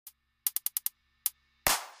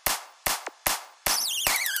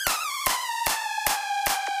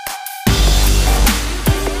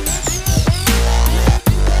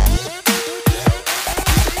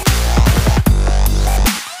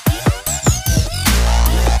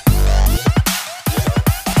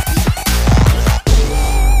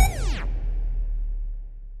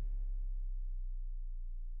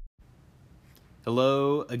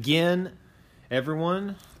Hello again,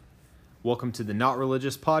 everyone. Welcome to the Not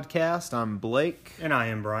Religious Podcast. I'm Blake. And I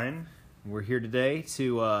am Brian. We're here today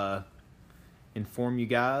to inform you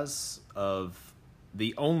guys of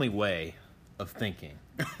the only way of thinking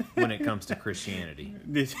when it comes to Christianity.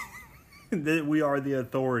 We are the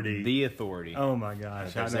authority. The authority. Oh my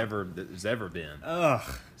gosh. There's ever been. Ugh.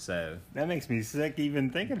 So that makes me sick even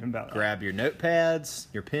thinking about it. Grab your notepads,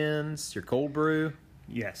 your pens, your cold brew.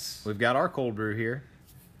 Yes. We've got our cold brew here.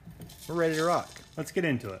 We're ready to rock. Let's get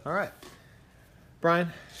into it. All right.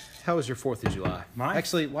 Brian, how was your 4th of July?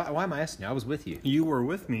 Actually, why am I asking you? I was with you. You were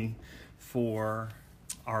with me for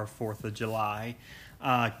our 4th of July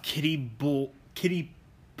kiddie pool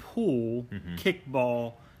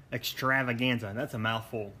kickball extravaganza. That's a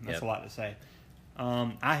mouthful. That's a lot to say.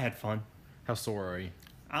 I had fun. How sore are you?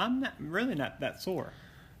 I'm really not that sore.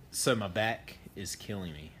 So my back is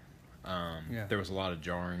killing me. There was a lot of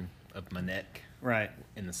jarring of my neck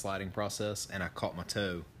in the sliding process, and I caught my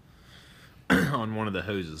toe on one of the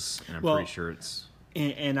hoses, and I'm pretty sure it's...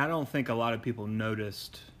 And I don't think a lot of people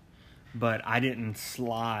noticed, but I didn't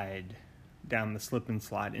slide down the slip and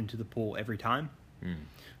slide into the pool every time.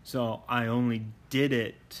 So I only did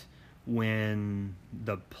it when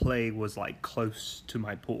the play was like close to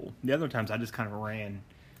my pool. The other times I just kind of ran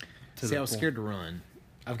to the pool. I was scared to run.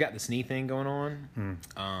 I've got this knee thing going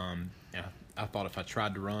on. I thought if I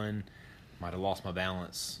tried to run, might have lost my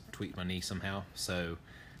balance, tweaked my knee somehow. So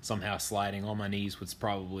somehow sliding on my knees was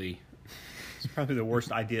probably... It's probably the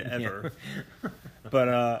worst idea ever.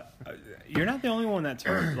 But you're not the only one that's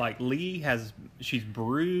hurt. Like Lee she's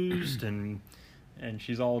bruised and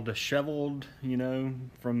she's all disheveled, she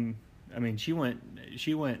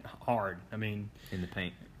went hard. In the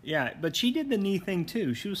paint. Yeah, but she did the knee thing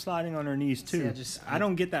too. She was sliding on her knees too. I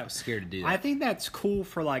don't get that. I was scared to do that. I think that's cool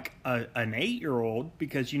for like an 8-year-old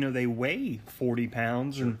because they weigh 40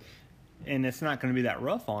 pounds and it's not going to be that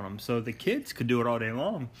rough on them. So the kids could do it all day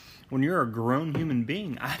long. When you're a grown human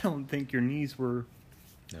being, I don't think your knees were.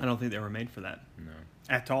 No. I don't think they were made for that. No,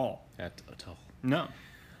 at all. At all. No.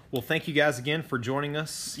 Well, thank you guys again for joining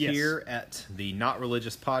us here at the Not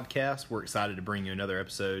Religious Podcast. We're excited to bring you another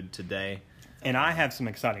episode today. And I have some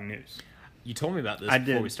exciting news. You told me about this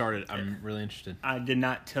before we started. I'm really interested. I did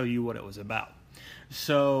not tell you what it was about.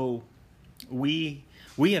 So we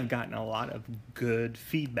have gotten a lot of good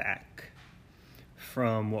feedback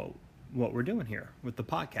from what we're doing here with the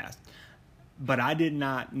podcast. But I did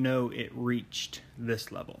not know it reached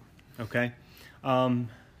this level. Okay?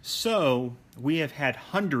 So we have had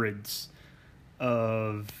hundreds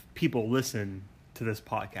of people listen to this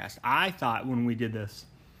podcast. I thought when we did this,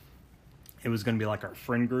 it was going to be like our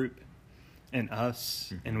friend group and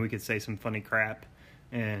us, and we could say some funny crap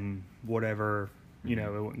and whatever, it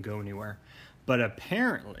wouldn't go anywhere. But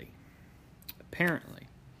apparently,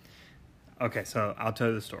 okay, so I'll tell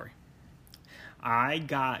you the story. I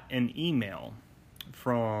got an email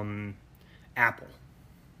from Apple,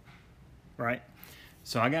 right?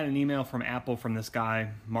 So I got an email from Apple from this guy,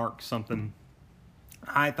 Mark something.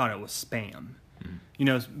 I thought it was spam.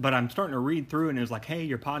 But I'm starting to read through and it was like, hey,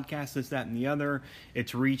 your podcast, this, that, and the other.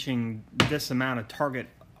 It's reaching this amount of target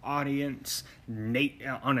audience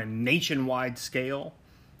on a nationwide scale.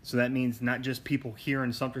 So that means not just people here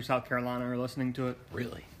in Sumter, South Carolina are listening to it.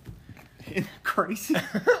 Really? Isn't that crazy?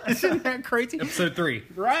 Isn't that crazy? Episode 3.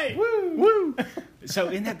 Right. Woo! So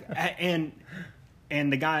in that, and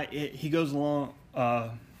the guy, he goes along a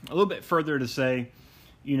little bit further to say,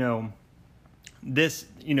 this,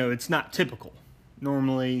 it's not typical.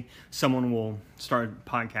 Normally, someone will start a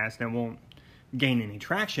podcast and won't gain any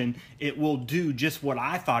traction. It will do just what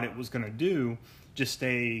I thought it was going to do, just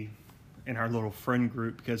stay in our little friend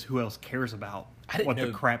group because who else cares about what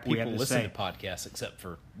the crap we have to say? People listen to podcasts except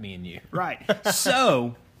for me and you. Right.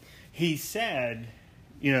 So he said,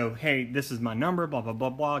 hey, this is my number, blah, blah,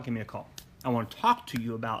 blah, blah. Give me a call. I want to talk to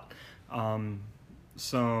you about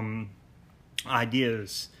some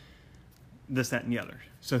ideas, this, that, and the other.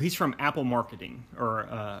 So he's from Apple Marketing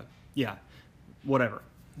or, whatever.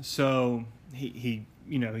 So he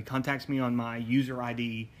contacts me on my user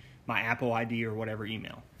ID, my Apple ID or whatever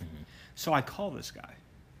email. So I call this guy.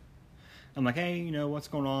 I'm like, hey, what's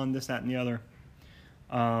going on, this, that, and the other.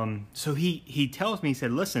 So he tells me, he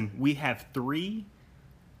said, listen, we have 3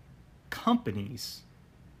 companies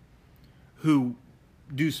who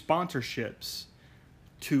do sponsorships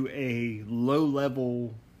to a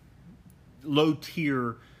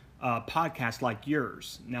low-tier podcast like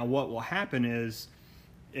yours. Now, what will happen is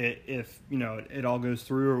if it all goes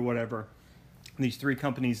through or whatever, these 3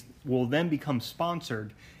 companies will then become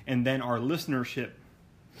sponsored, and then our listenership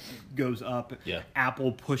goes up. Yeah.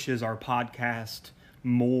 Apple pushes our podcast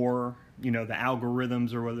more, the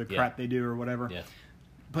algorithms or whatever the crap they do or whatever. Yeah.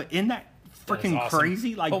 But isn't that freaking awesome.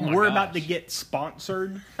 crazy? Like, we're about to get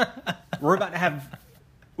sponsored. We're about to have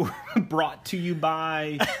brought to you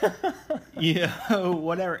by,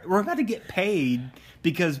 whatever. We're about to get paid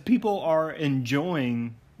because people are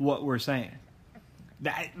enjoying what we're saying.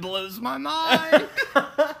 That blows my mind.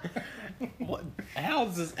 How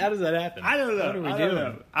does that happen? I don't know. What are we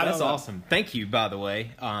doing? That's awesome. Thank you, by the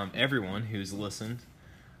way, everyone who's listened,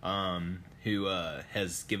 who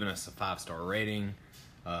has given us a 5-star rating,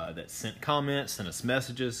 that sent comments, sent us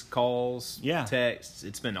messages, calls, texts.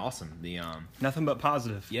 It's been awesome. Nothing but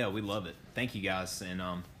positive. Yeah, we love it. Thank you guys, and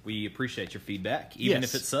we appreciate your feedback, even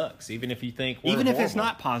if it sucks, even if you think we're even horrible. If it's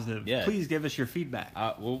not positive. Please give us your feedback.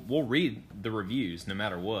 We'll read the reviews no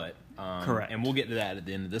matter what. Correct, and we'll get to that at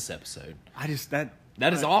the end of this episode.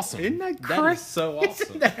 That is awesome. Isn't that crazy? That is so awesome.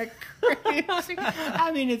 Isn't that crazy?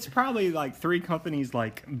 I mean, it's probably like 3 companies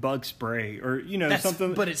like Bug Spray or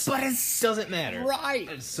something. But it doesn't matter. Right.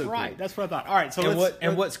 It's so right. Cool. That's what I thought. All right. So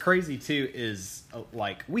what's crazy too is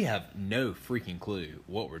like we have no freaking clue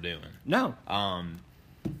what we're doing. No.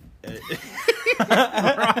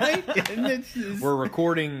 Right? We're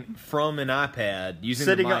recording from an iPad using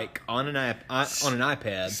the mic on an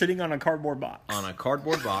iPad, sitting on a cardboard box. On a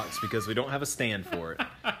cardboard box because we don't have a stand for it.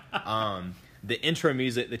 The intro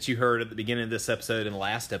music that you heard at the beginning of this episode and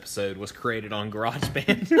last episode was created on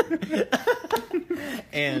GarageBand,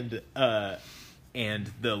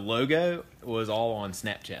 and the logo was all on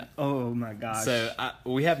Snapchat. Oh my gosh! So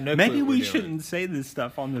we have no. Maybe clue we shouldn't say this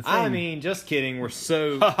stuff on the thing. I mean, just kidding. We're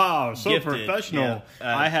so gifted. Professional.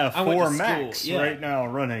 Yeah. I have 4 Macs right now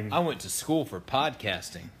running. I went to school for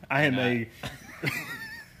podcasting. I am a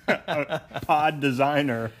pod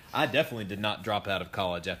designer. I definitely did not drop out of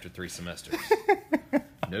college after 3 semesters.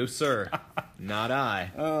 No, sir. Not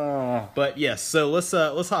I. But yes, so let's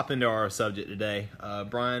hop into our subject today,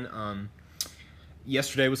 Brian.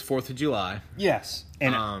 Yesterday was 4th of July. Yes,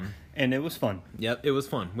 and it was fun. Yep, it was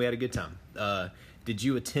fun. We had a good time. Did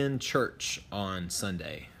you attend church on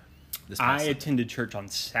Sunday? I attended church on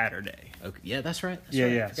Saturday. Okay, yeah, that's right.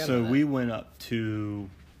 Yeah. So we went up to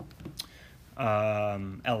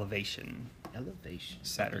Elevation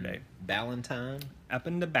Saturday. Ballantine. Up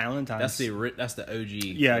into Ballantine. That's the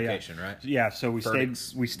OG location, right? Yeah. So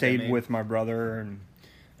we stayed with my brother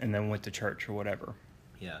and then went to church or whatever.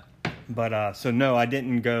 Yeah. But so no, I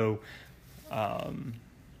didn't go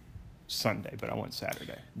Sunday, but I went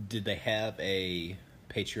Saturday. Did they have a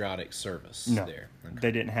patriotic service there? Okay.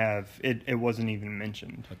 They didn't have it. It wasn't even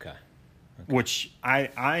mentioned. Okay. Which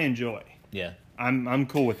I enjoy. Yeah. I'm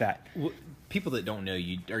cool with that. Well, people that don't know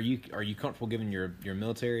you, are you comfortable giving your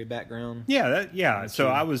military background? Yeah. So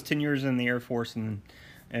I was 10 years in the Air Force and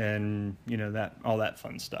that all that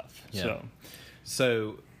fun stuff. Yeah.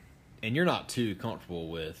 So and you're not too comfortable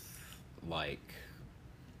with like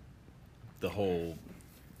the whole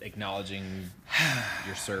acknowledging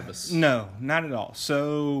your service? No, not at all.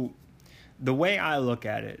 So the way I look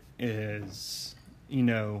at it is,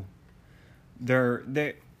 there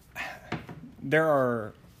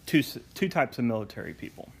are two types of military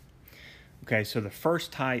people. Okay, so the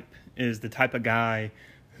first type is the type of guy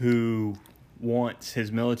who wants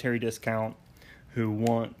his military discount, who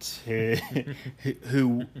wants his,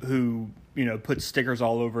 who puts stickers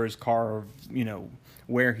all over his car,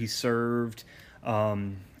 where he served.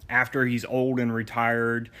 After he's old and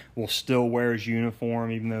retired, will still wear his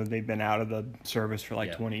uniform even though they've been out of the service for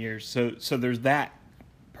 20 years. So there's that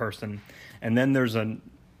person, and then there's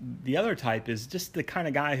the other type is just the kind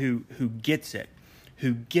of guy who gets it,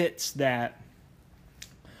 who gets that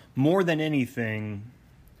more than anything.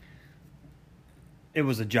 It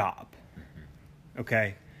was a job.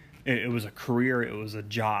 Okay, it was a career. It was a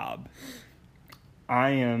job.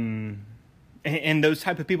 And those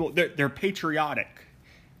type of people, they're patriotic,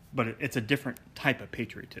 but it's a different type of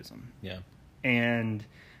patriotism. Yeah. And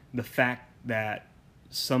the fact that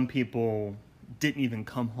some people didn't even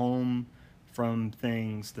come home from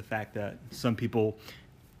things, the fact that some people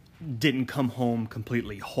didn't come home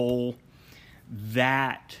completely whole,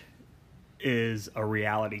 that is a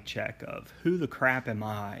reality check of who the crap am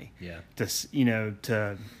I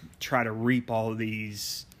to try to reap all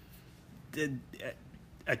these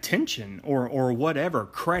attention or whatever,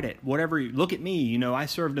 credit, whatever. Look at me, I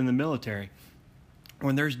served in the military.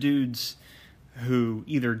 When there's dudes who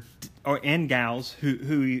and gals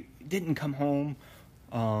who didn't come home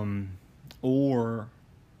or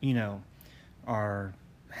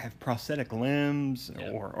have prosthetic limbs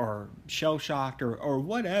or shell-shocked or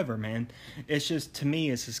whatever, man. It's just, to me,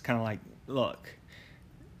 it's just kind of like, look,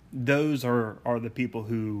 those are the people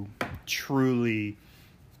who truly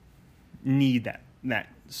need that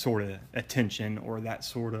sort of attention or that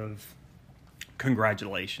sort of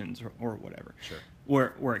congratulations or whatever.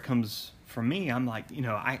 Sure. Where it comes from me, I'm like,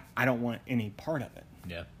 I don't want any part of it.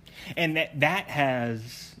 Yeah. And that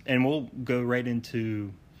has, and we'll go right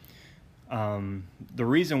into the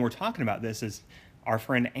reason we're talking about this is our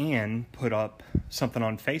friend Ann put up something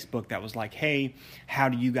on Facebook that was like, hey, how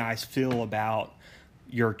do you guys feel about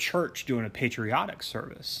your church doing a patriotic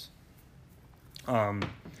service?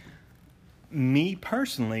 Me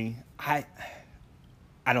personally, I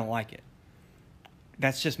don't like it.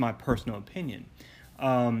 That's just my personal opinion.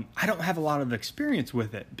 I don't have a lot of experience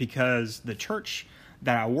with it because the church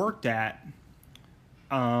that I worked at,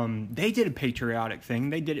 they did a patriotic thing.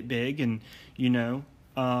 They did it big, and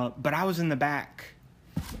but I was in the back,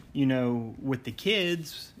 with the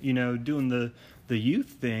kids, doing the youth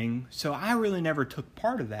thing. So I really never took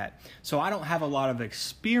part of that. So I don't have a lot of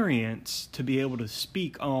experience to be able to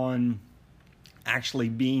speak on actually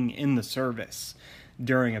being in the service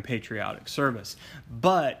during a patriotic service.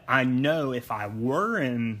 But I know if I were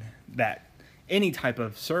in that any type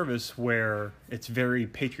of service where it's very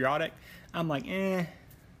patriotic, I'm like,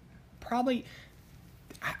 probably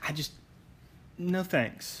I just no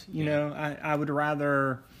thanks. I would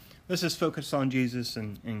rather let's just focus on Jesus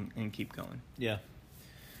and keep going. Yeah.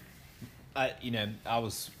 I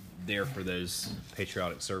was there for those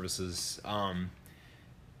patriotic services. From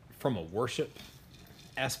a worship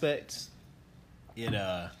aspect, you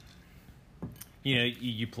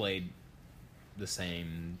played the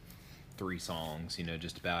same 3 songs,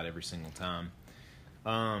 just about every single time.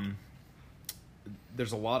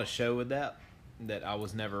 There's a lot of show with that I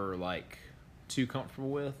was never too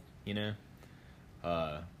comfortable with,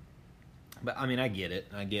 but I mean, I get it.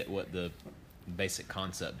 I get what the basic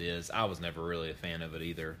concept is. I was never really a fan of it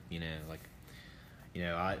either,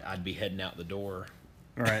 I'd be heading out the door,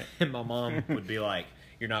 right? And my mom would be like,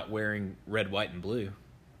 "You're not wearing red, white, and blue."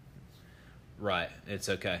 Right, it's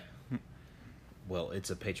okay. Well, it's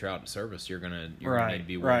a patriotic service. You're gonna need to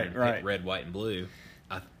be wearing red, white, and blue.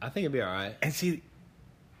 I think it'd be all right. And see,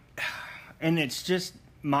 and it's just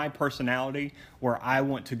my personality where I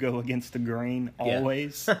want to go against the grain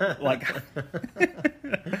always. Yeah.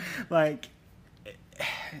 like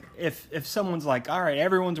if someone's like, all right,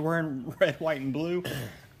 everyone's wearing red, white, and blue,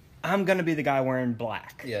 I'm going to be the guy wearing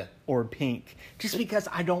black or pink just because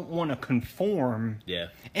I don't want to conform. Yeah.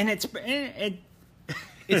 And it's natural.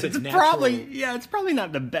 probably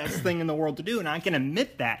not the best thing in the world to do, and I can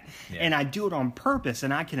admit that. Yeah. And I do it on purpose,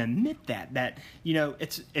 and I can admit that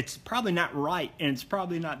it's probably not right, and it's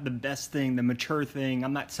probably not the best thing, the mature thing.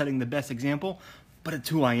 I'm not setting the best example, but it's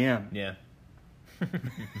who I am. Yeah.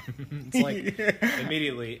 It's like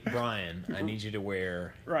immediately, Brian, I need you to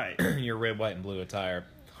wear your red, white, and blue attire.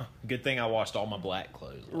 Good thing I washed all my black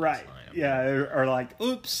clothes last night. Yeah, or like,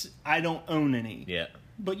 oops, I don't own any. Yeah.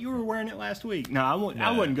 But you were wearing it last week. No, I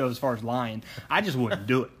wouldn't go as far as lying. I just wouldn't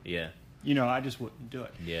do it. Yeah. I just wouldn't do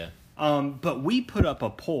it. Yeah. But we put up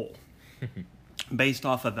a poll based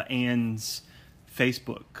off of Ann's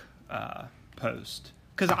Facebook post.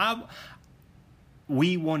 Because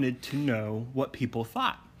we wanted to know what people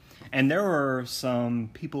thought. And there were some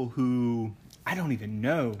people who I don't even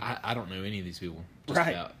know. I don't know any of these people.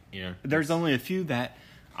 There's only a few that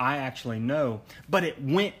I actually know, but it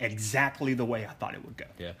went exactly the way I thought it would go.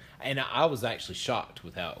 Yeah, and I was actually shocked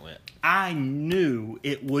with how it went. I knew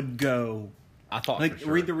it would go. I thought, for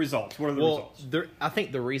sure. Read the results. What are the results? I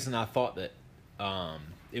think the reason I thought that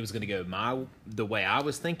it was going to go the way I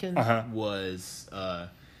was thinking was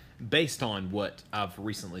based on what I've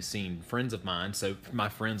recently seen friends of mine, so my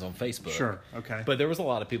friends on Facebook. Sure, okay. But there was a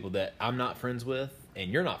lot of people that I'm not friends with,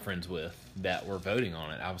 and you're not friends with, that were voting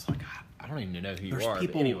on it. I was like, I don't even know who you are. There's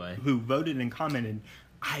people who voted and commented,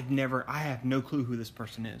 I have no clue who this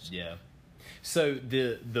person is. Yeah. So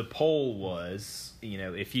the poll was,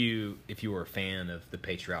 if you were a fan of the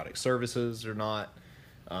patriotic services or not.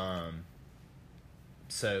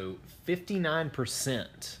 So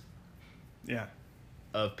 59%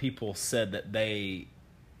 of people said that they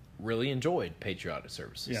really enjoyed patriotic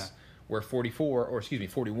services. Yeah. Where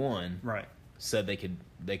 41 said they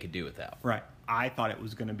could do without. Right. I thought it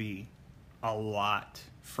was going to be a lot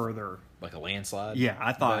further. Like a landslide? Yeah,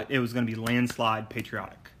 I thought it was going to be landslide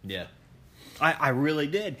patriotic. Yeah. I really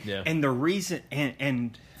did. Yeah. And the reason,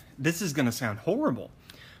 and this is going to sound horrible,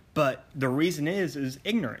 but the reason is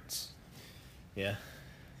ignorance. Yeah.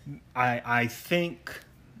 I think,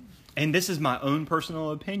 and this is my own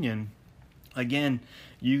personal opinion, Again,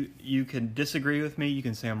 you can disagree with me. You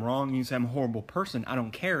can say I'm wrong. You can say I'm a horrible person. I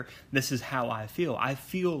don't care. This is how I feel. I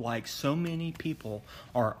feel like so many people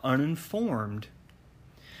are uninformed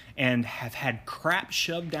and have had crap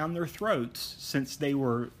shoved down their throats since they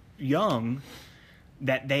were young,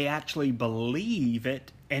 that they actually believe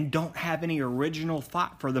it and don't have any original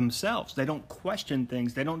thought for themselves. They don't question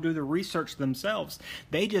things. They don't do the research themselves.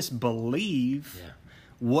 They just believe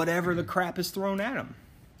whatever the crap is thrown at them.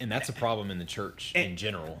 And that's a problem in the church in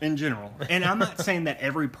general. In general. And I'm not saying that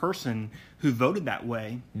every person who voted that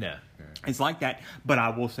way is like that. But I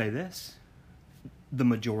will say this. The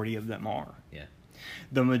majority of them are. Yeah.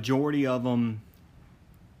 The majority of them,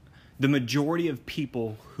 the majority of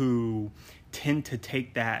people who tend to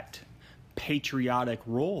take that patriotic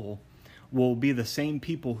role will be the same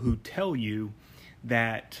people who tell you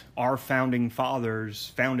that our founding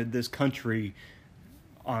fathers founded this country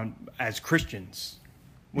as Christians.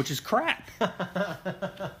 Which is crap.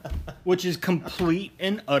 Which is complete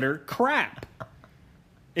and utter crap.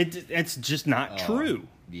 It's just not true.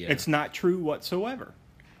 Yeah. It's not true whatsoever.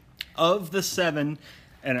 Of the 7,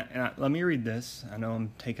 and let me read this. I know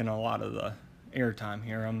I'm taking a lot of the airtime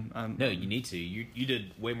here. No, you need to. You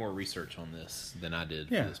did way more research on this than I did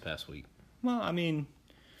for this past week. Well,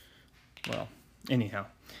 anyhow.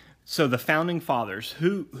 So the founding fathers,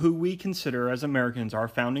 who we consider as Americans our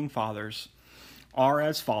founding fathers, are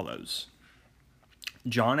as follows: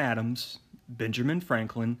 John Adams, Benjamin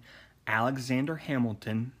Franklin, Alexander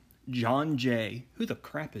Hamilton, John Jay. Who the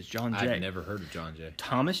crap is John Jay? I've never heard of John Jay.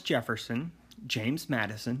 Thomas Jefferson, James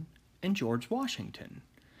Madison, and George Washington.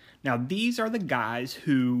 Now, these are the guys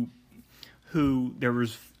who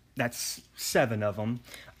that's 7 of them.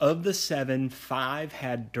 Of the 7, 5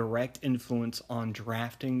 had direct influence on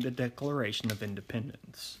drafting the Declaration of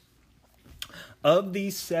Independence. Of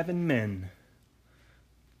these 7 men,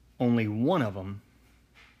 only one of them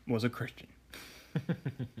was a Christian.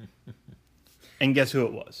 And guess who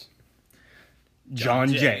it was?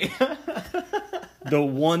 John Jay. The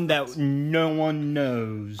one that no one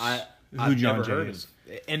knows who John Jay is.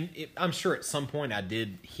 And I'm sure at some point I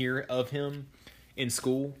did hear of him in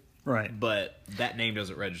school. Right. But that name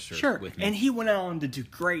doesn't register with me. And he went on to do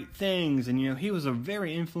great things, and he was a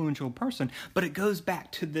very influential person. But it goes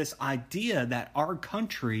back to this idea that our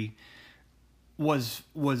country was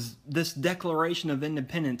this Declaration of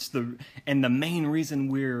Independence, and the main reason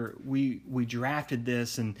we drafted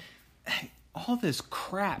this, and all this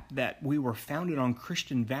crap that we were founded on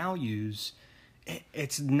Christian values,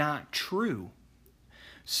 it's not true.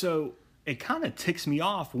 So it kind of ticks me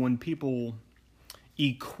off when people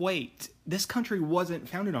equate. This country wasn't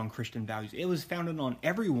founded on Christian values. It was founded on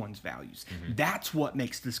everyone's values. Mm-hmm. That's what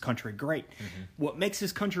makes this country great. Mm-hmm. What makes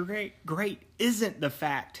this country great isn't the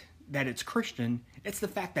fact that it's Christian, it's the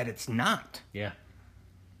fact that it's not. Yeah.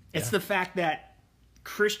 It's the fact that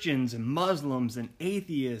Christians and Muslims and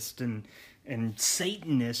atheists and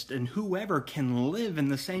Satanists and whoever can live in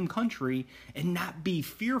the same country and not be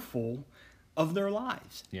fearful of their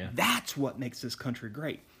lives. Yeah. That's what makes this country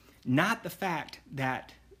great. Not the fact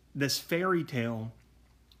that this fairy tale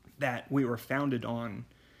that we were founded on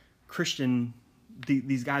Christian.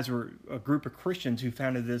 These guys were a group of Christians who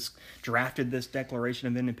drafted this Declaration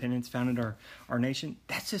of Independence, founded our nation.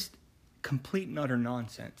 That's just complete and utter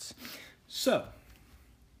nonsense. So,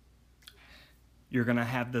 you're going to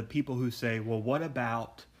have the people who say, well, what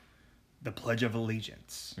about the Pledge of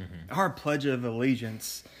Allegiance? Mm-hmm. Our Pledge of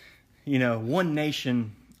Allegiance, one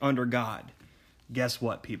nation under God. Guess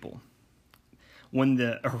what, people? When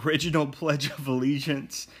the original Pledge of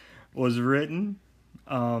Allegiance was written,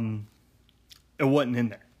 it wasn't in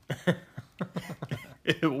there.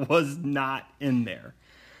 It was not in there.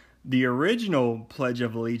 The original Pledge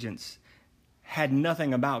of Allegiance had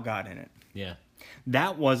nothing about God in it. Yeah.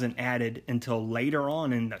 That wasn't added until later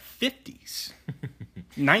on in the 50s.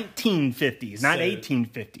 1950s, not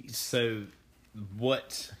 1850s. So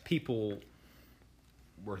what people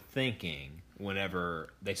were thinking whenever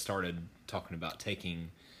they started talking about taking,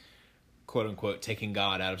 quote unquote, taking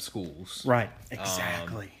God out of schools. Right,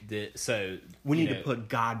 exactly. So we need to put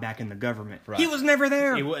God back in the government. Right. He was never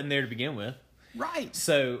there. He wasn't there to begin with. Right.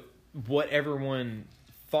 So what everyone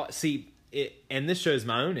thought, and this shows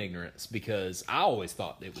my own ignorance because I always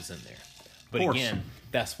thought it was in there. But again,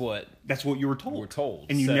 that's what you were told. We're told,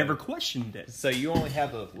 and you never questioned it. So you only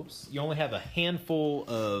have a handful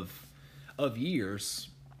of years,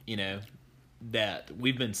 that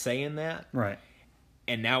we've been saying that, right?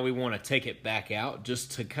 And now we want to take it back out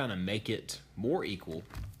just to kind of make it more equal,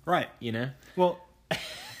 right? Well,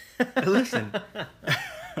 listen.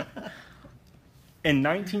 In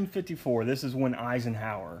 1954, this is when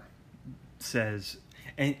Eisenhower says,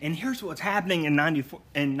 and here's what's happening in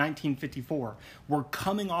 1954. We're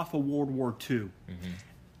coming off of World War II. Mm-hmm.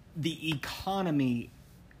 The economy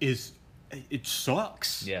it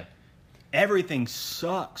sucks. Yeah. Everything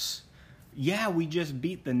sucks. Yeah, we just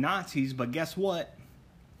beat the Nazis, but guess what?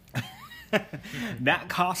 That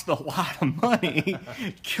cost a lot of money,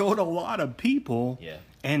 killed a lot of people. Yeah.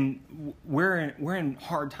 And we're in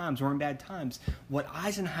hard times. We're in bad times. What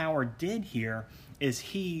Eisenhower did here is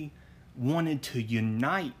he wanted to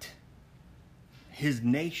unite his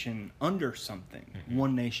nation under something. Mm-hmm.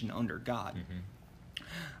 One nation under God. Mm-hmm.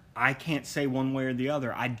 I can't say one way or the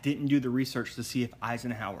other. I didn't do the research to see if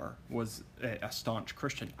Eisenhower was a staunch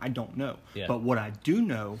Christian. I don't know. Yeah. But what I do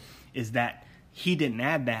know is that he didn't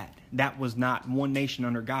add that. That was not one nation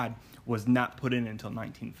under God, was not put in until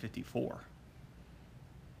 1954.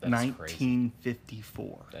 That's 1954.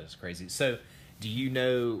 Crazy. That is crazy. So, do you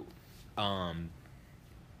know,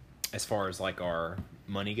 as far as like our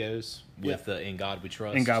money goes, with In God We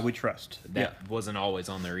Trust? In God We Trust. That wasn't always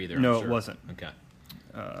on there either. No, I'm sure. It wasn't. Okay.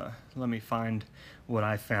 Let me find what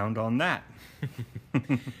I found on that.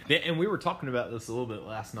 And we were talking about this a little bit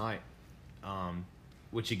last night,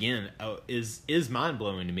 which again is mind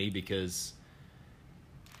blowing to me, because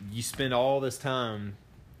you spend all this time,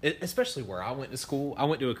 especially where I went to school. I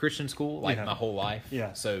went to a Christian school my whole life.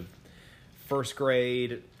 Yeah. So first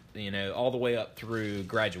grade, all the way up through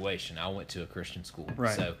graduation, I went to a Christian school.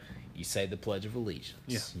 Right. So you say the Pledge of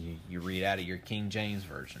Allegiance. Yeah. You read out of your King James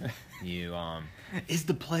version. Is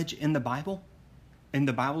the pledge in the Bible? In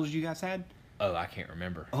the Bibles you guys had? Oh, I can't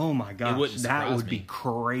remember. Oh my gosh, that would be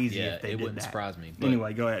crazy if they did that. It wouldn't surprise me. But,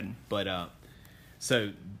 anyway, go ahead. But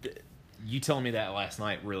so you telling me that last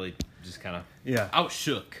night really just kind of I was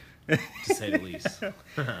shook, to say the least.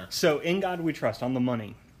 So In God We Trust, on the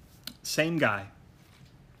money, same guy.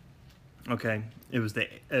 Okay, it was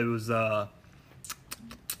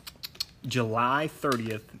July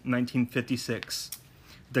 30th, 1956,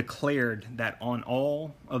 declared that on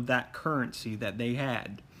all of that currency that they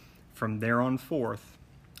had, from there on forth,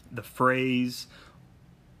 the phrase,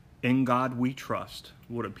 In God We Trust,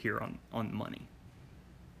 would appear on money.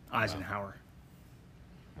 Eisenhower.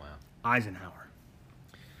 Wow. Eisenhower.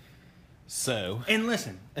 So. And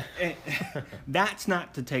listen, that's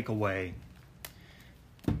not to take away.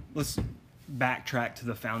 Let's backtrack to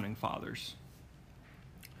the Founding Fathers.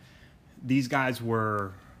 These guys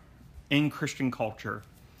were in Christian culture.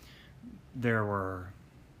 They were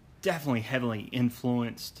definitely heavily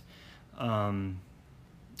influenced.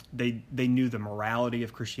 They knew the morality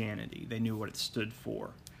of Christianity. They knew what it stood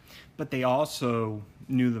for. But they also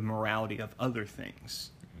knew the morality of other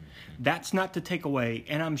things. Mm-hmm. That's not to take away,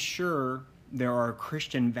 and I'm sure there are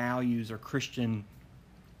Christian values or Christian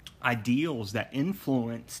ideals that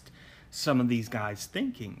influenced some of these guys'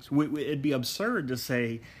 thinkings. It'd be absurd to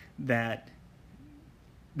say that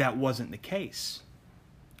wasn't the case.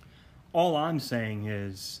 All I'm saying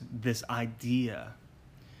is this idea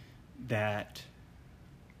that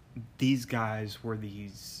these guys were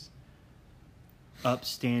these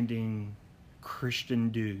upstanding Christian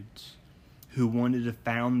dudes who wanted to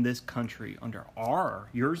found this country under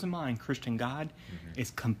yours and mine, Christian God,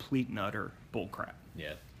 is complete and utter bullcrap.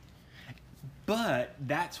 Yeah. But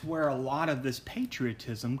that's where a lot of this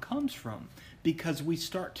patriotism comes from, because we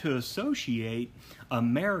start to associate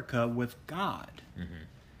America with God. Mm-hmm.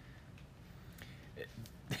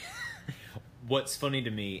 What's funny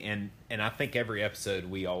to me, and I think every episode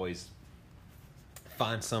we always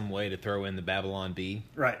find some way to throw in the Babylon Bee.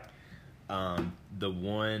 Right. The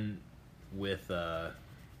one with, I'll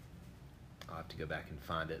have to go back and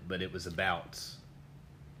find it, but it was about,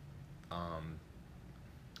 hold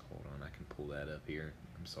on, I can pull that up here.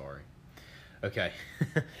 I'm sorry. Okay.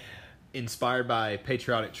 Inspired by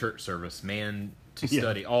patriotic church service, man to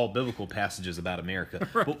study all biblical passages about America.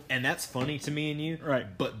 Right. Well, and that's funny to me and you. Right.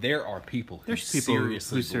 But there are people who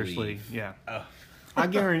seriously believe. Yeah. I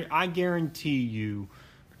guarantee you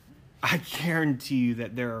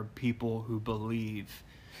that there are people who believe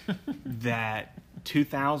that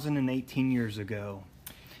 2018 years ago,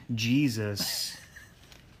 Jesus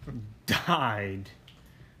died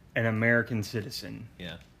an American citizen.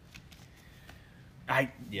 Yeah. I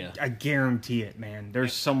guarantee it, man.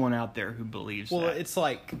 There's someone out there who believes that. Well, it's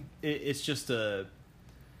like, it's just a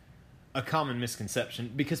common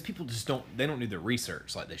misconception, because people just don't do their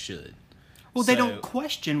research like they should. Well, they don't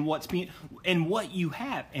question what's being, and what you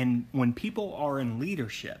have. And when people are in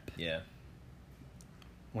leadership,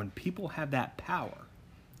 when people have that power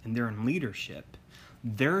and they're in leadership,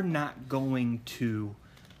 they're not going to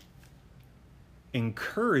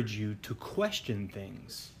encourage you to question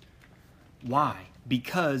things. Why?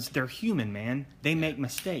 Because they're human, man. They make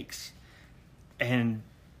mistakes. And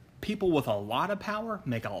people with a lot of power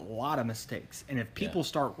make a lot of mistakes. And if people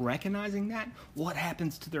start recognizing that, what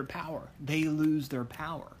happens to their power? They lose their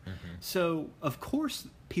power. Mm-hmm. So, of course,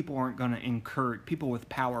 people aren't going to encourage, people with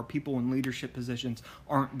power, people in leadership positions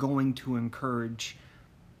aren't going to encourage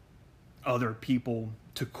other people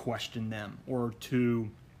to question them or to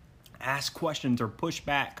ask questions or push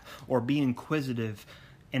back or be inquisitive.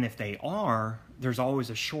 And if they are, there's always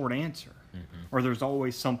a short answer. Mm-hmm. Or there's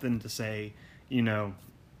always something to say,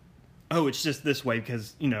 oh, it's just this way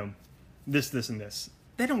because, this, and this.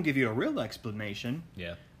 They don't give you a real explanation.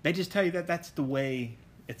 Yeah. They just tell you that that's the way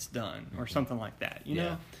it's done or something like that, you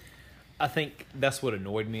know? I think that's what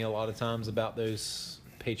annoyed me a lot of times about those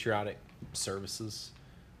patriotic services.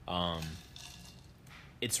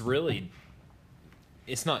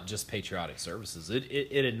 It's not just patriotic services.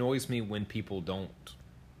 It annoys me when people don't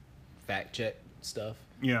fact check stuff.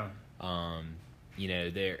 Yeah.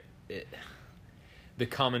 The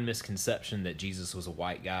common misconception that Jesus was a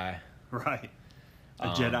white guy. Right. A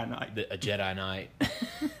Jedi Knight. A Jedi Knight.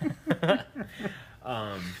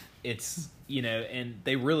 It's, and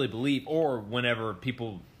they really believe, or whenever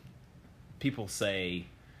people say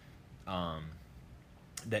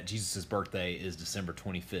that Jesus' birthday is December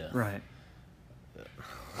 25th. Right.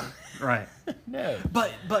 Right. No.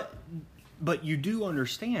 But you do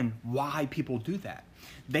understand why people do that.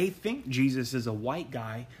 They think Jesus is a white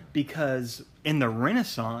guy because in the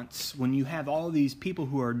Renaissance, when you have all these people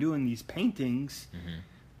who are doing these paintings, mm-hmm.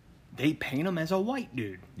 they paint him as a white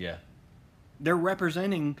dude. Yeah. They're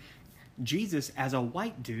representing Jesus as a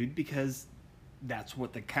white dude because that's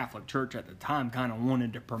what the Catholic Church at the time kind of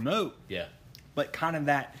wanted to promote. Yeah. But kind of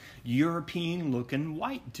that European-looking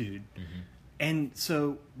white dude. Mm-hmm. And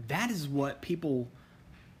so that is what people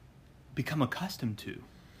become accustomed to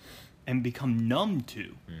and become numb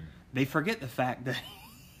to. Mm. They forget the fact that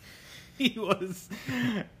he was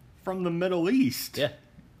from the Middle East. Yeah.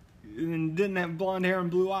 And didn't have blonde hair and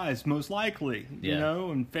blue eyes, most likely, yeah.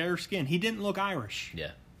 And fair skin. He didn't look Irish.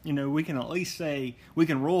 Yeah. We can at least say, we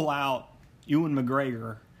can rule out Ewan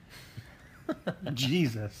McGregor.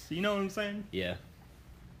 Jesus. You know what I'm saying? Yeah.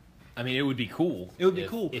 I mean, it would be cool. It would be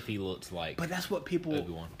cool. If he looked like But that's what people...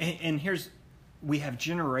 Obi-Wan. And we have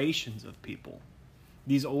generations of people.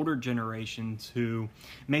 These older generations who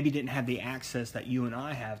maybe didn't have the access that you and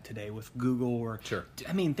I have today with Google or... Sure.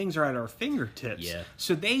 I mean, things are at our fingertips. Yeah.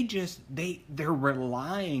 So they're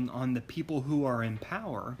relying on the people who are in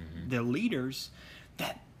power, mm-hmm. the leaders,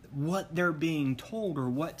 that what they're being told or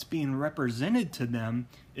what's being represented to them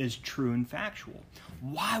is true and factual.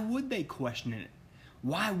 Why would they question it?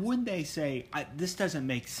 Why would they say, this doesn't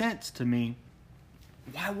make sense to me?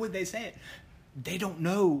 Why would they say it? They don't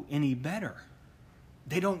know any better.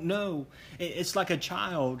 They don't know. It's like a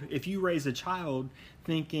child. If you raise a child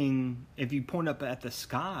thinking, if you point up at the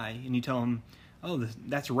sky and you tell them, oh,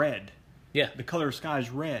 that's red. Yeah. The color of sky is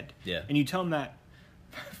red. Yeah. And you tell them that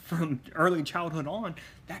from early childhood on,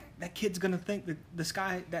 that kid's going to think that the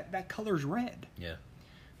sky, that color's red. Yeah.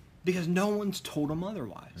 Because no one's told them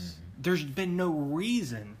otherwise. Mm-hmm. There's been no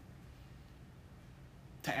reason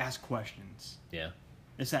to ask questions. Yeah.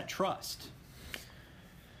 It's that trust.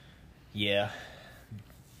 Yeah.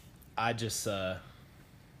 I just, I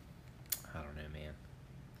don't know, man.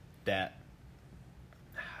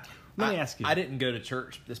 Let me ask you. I didn't go to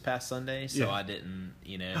church this past Sunday, so I didn't,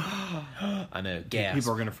 I know, gasp.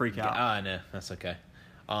 People are going to freak out. I know, that's okay.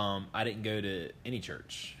 I didn't go to any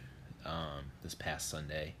church this past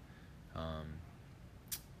Sunday.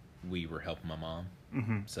 We were helping my mom.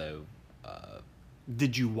 Mm-hmm. So,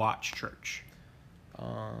 did you watch church?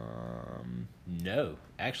 No.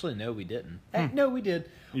 Actually, no, we didn't. No, we did.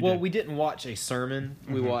 We didn't watch a sermon.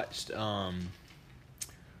 Mm-hmm. We watched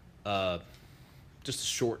just a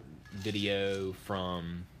short video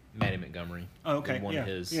from Matty Montgomery. Oh, okay. One of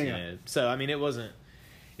his, yeah. So, I mean, it wasn't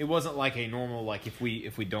like a normal, like if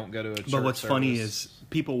we don't go to a church. But what's funny is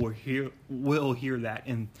people will hear that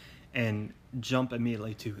and jump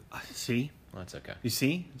immediately to see. Well, that's okay. You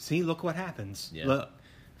see, look what happens. Yeah. Look,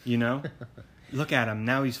 look at him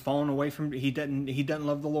now. He's fallen away from. He doesn't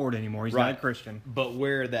love the Lord anymore. He's not a Christian. But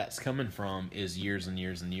where that's coming from is years and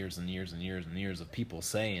years and years and years and years and years of people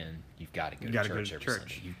saying you've got to go to church every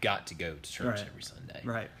Sunday. You've got to go to church every Sunday.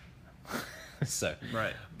 Right. So.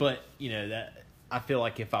 Right. But that I feel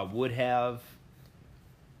like if I would have.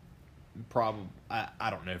 Probably, I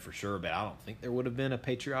don't know for sure, but I don't think there would have been a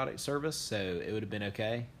patriotic service, so it would have been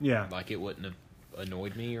okay. Yeah. Like, it wouldn't have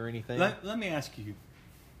annoyed me or anything. Let me ask you,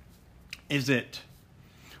 is it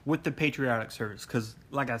with the patriotic service? Because,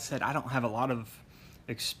 like I said, I don't have a lot of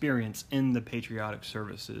experience in the patriotic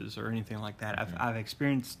services or anything like that. I've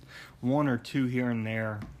experienced one or two here and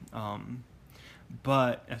there,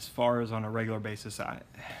 but as far as on a regular basis,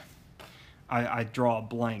 I draw a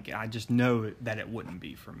blank. I just know that it wouldn't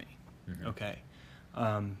be for me. Okay,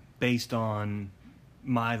 based on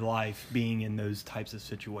my life being in those types of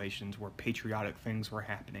situations where patriotic things were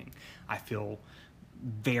happening, I feel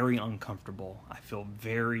very uncomfortable. I feel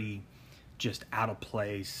very just out of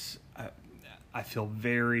place. I feel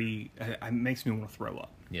very, it makes me want to throw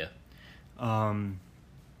up. Yeah. And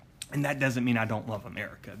that doesn't mean I don't love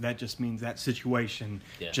America. That just means that situation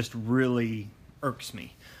just really irks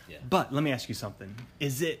me. Yeah. But let me ask you something.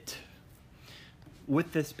 Is it,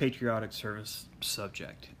 with this patriotic service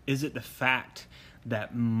subject, is it the fact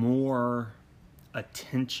that more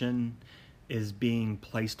attention is being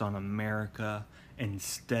placed on America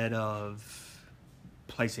instead of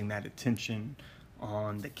placing that attention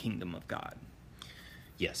on the kingdom of God?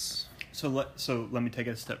 Yes. So let me take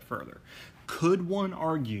it a step further. Could one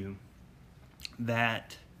argue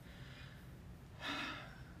that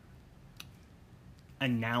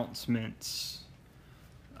announcements,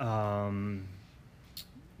 the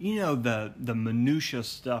minutia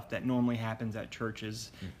stuff that normally happens at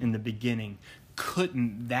churches in the beginning,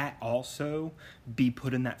 couldn't that also be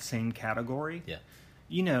put in that same category? Yeah.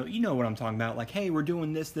 You know what I'm talking about. Like, hey, we're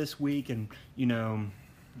doing this week, and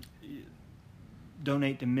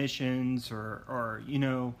donate to missions, or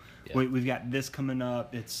we've got this coming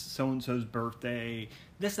up. It's so and so's birthday.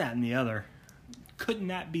 This, that, and the other. Couldn't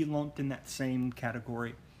that be lumped in that same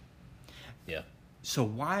category? Yeah. So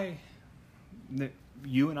why?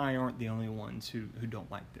 You and I aren't the only ones who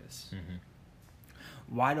don't like this. Mm-hmm.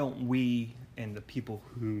 Why don't we and the people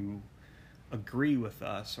who agree with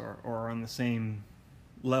us or are on the same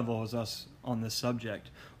level as us on this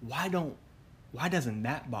subject, why doesn't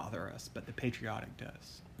that bother us, but the patriotic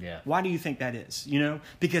does? Yeah. Why do you think that is?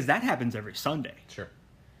 Because that happens every Sunday. Sure.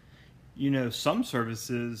 Some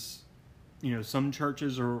services, some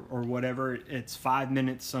churches or whatever, it's 5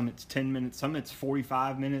 minutes, some it's 10 minutes, some it's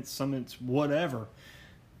 45 minutes, some it's whatever.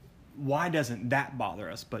 Why doesn't that bother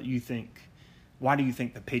us? But why do you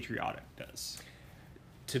think the patriotic does?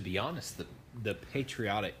 To be honest, the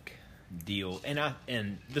patriotic deal,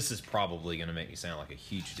 and this is probably going to make me sound like a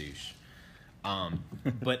huge douche,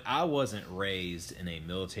 but I wasn't raised in a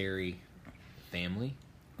military family.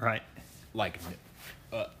 Right. Like,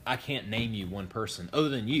 I can't name you one person other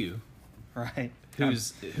than you, right,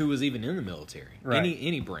 who was even in the military, right.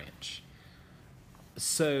 any branch.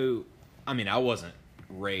 So, I wasn't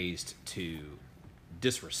raised to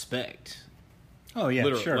disrespect. Oh yeah,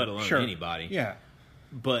 sure, let alone anybody. Yeah,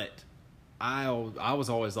 but I was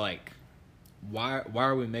always like, why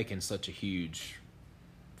are we making such a huge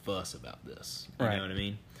fuss about this? You know what I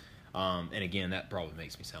mean? And again, that probably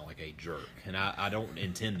makes me sound like a jerk, and I don't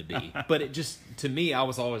intend to be. But it just, to me, I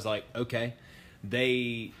was always like, okay,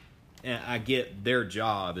 I get their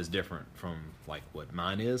job is different from like what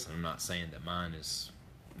mine is. I'm not saying that mine is,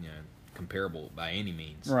 comparable by any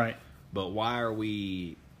means. Right. But why are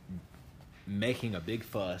we making a big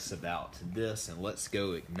fuss about this, and let's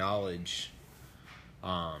go acknowledge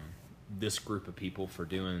this group of people for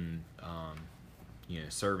doing,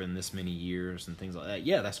 serving this many years and things like that.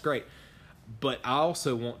 Yeah, that's great. But I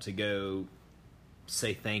also want to go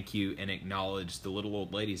say thank you and acknowledge the little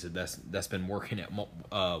old ladies that's been working at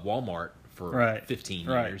Walmart for 15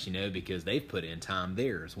 years, because they've put in time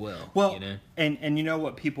there as well. Well, and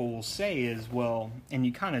what people will say is, well, and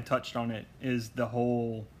you kind of touched on it, is the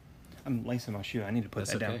whole, I'm lacing my shoe, I need to put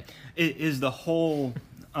that down. It is the whole,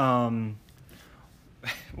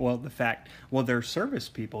 they're service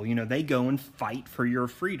people, they go and fight for your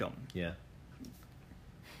freedom. Yeah.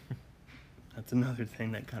 That's another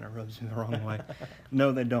thing that kind of rubs me the wrong way.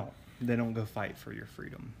 No, they don't. They don't go fight for your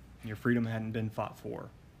freedom. Your freedom hadn't been fought for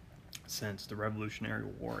since the Revolutionary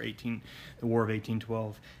War, the War of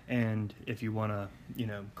 1812, and if you want to,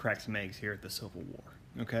 crack some eggs here, at the Civil War.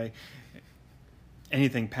 Okay,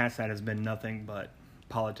 anything past that has been nothing but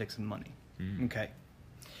politics and money. Mm. Okay,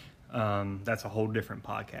 that's a whole different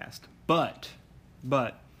podcast. But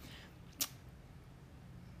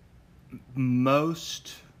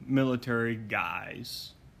most military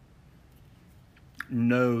guys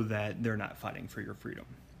know that they're not fighting for your freedom.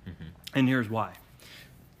 Mm-hmm. And here's why.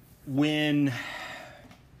 When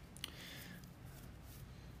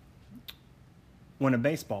a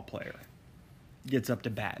baseball player gets up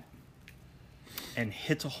to bat and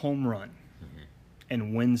hits a home run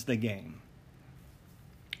and wins the game,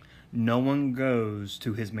 no one goes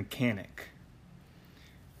to his mechanic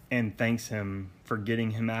and thanks him for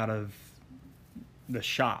getting him out of the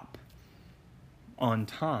shop on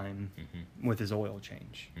time with his oil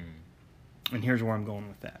change. And here's where I'm going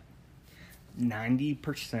with that.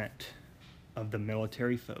 90% of the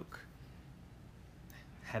military folk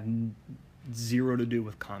have zero to do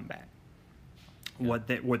with combat. Yeah.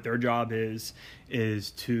 What their job is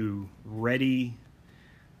to ready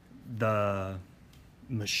the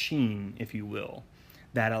machine, if you will,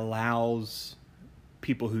 that allows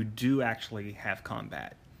people who do actually have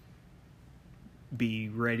combat be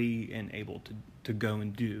ready and able to go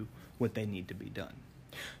and do what they need to be done.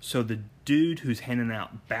 So the dude who's handing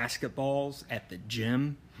out basketballs at the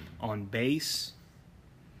gym on base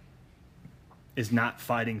is not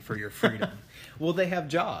fighting for your freedom. Well, they have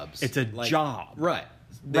jobs. It's a job. Right.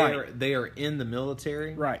 They are in the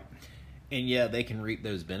military. Right. And yeah, they can reap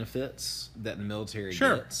those benefits that the military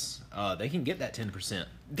gets. They can get that 10%.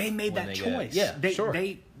 They made that choice. Sure.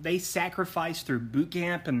 They sacrificed through boot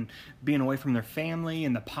camp and being away from their family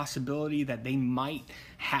and the possibility that they might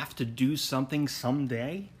have to do something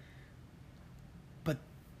someday. But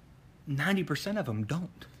 90% of them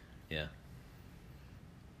don't. Yeah.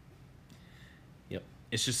 Yep.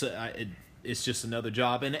 It's just it's just another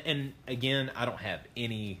job. And again, I don't have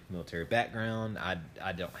any military background.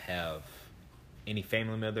 I don't have any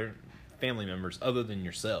family members other than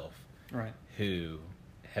yourself, right, who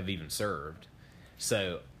have even served.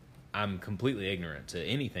 So I'm completely ignorant to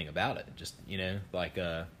anything about it. Just,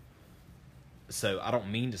 so I don't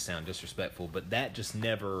mean to sound disrespectful, but that just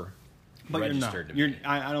never registered to me.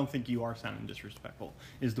 I don't think you are sounding disrespectful,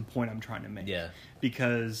 is the point I'm trying to make. Yeah.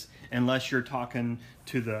 Because unless you're talking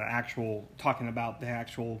about the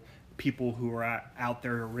actual people who are out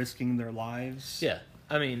there risking their lives. Yeah.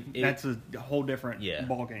 I mean, that's a whole different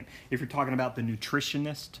ballgame. If you're talking about the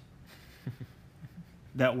nutritionist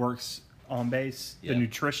that works on base, the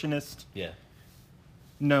nutritionist. Yeah.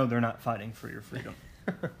 No, they're not fighting for your freedom.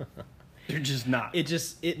 They're just not.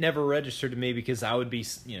 It never registered to me because I would be,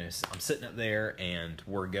 I'm sitting up there and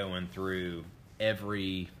we're going through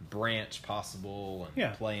every branch possible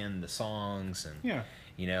and playing the songs and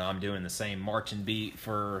I'm doing the same marching beat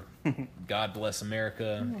for God Bless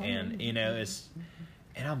America and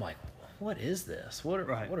and I'm like, what is this? What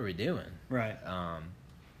are we doing? Right.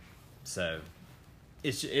 So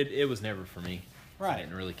it was never for me. Right. I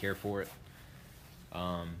didn't really care for it.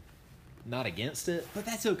 Not against it. But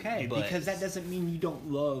that's okay, because that doesn't mean you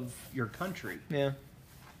don't love your country. Yeah.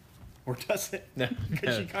 Or does it? No.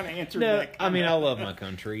 Because you kind of answered that. No, I mean, I love my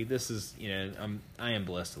country. This is, I am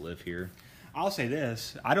blessed to live here. I'll say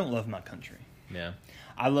this. I don't love my country. Yeah.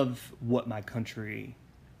 I love what my country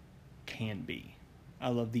can be. I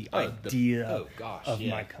love the idea of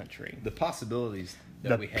my country. The possibilities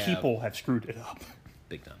that we have. The people have screwed it up.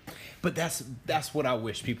 Big time. But that's what I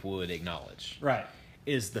wish people would acknowledge. Right.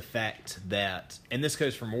 Is the fact that, and this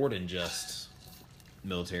goes for more than just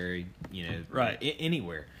military, right.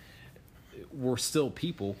 Anywhere. We're still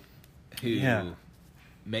people who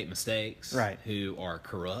make mistakes, right. who are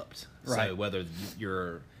corrupt. Right. So whether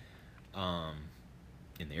you're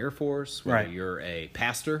in the Air Force, whether you're a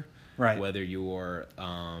pastor, right. whether you're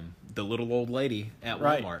the little old lady at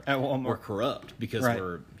Walmart, we're corrupt because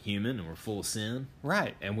we're human and we're full of sin.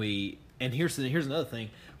 Right. And here's another thing,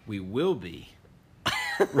 we will be.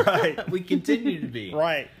 Right. We continue to be.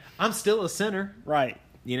 Right. I'm still a sinner. Right.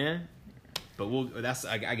 But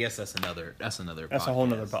I guess that's another That's podcast. a whole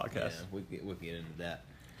nother podcast. Yeah, we'll get into that.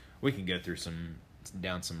 We can go through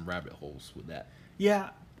down some rabbit holes with that. Yeah.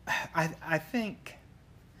 I think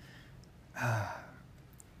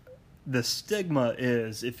the stigma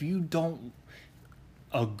is if you don't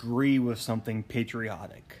agree with something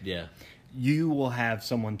patriotic. Yeah. You will have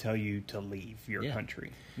someone tell you to leave your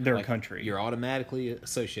country, their country. You're automatically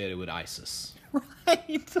associated with ISIS.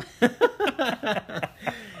 Right.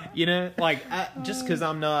 Just because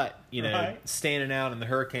I'm not, standing out in the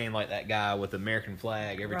hurricane like that guy with the American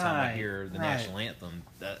flag every time I hear the national anthem,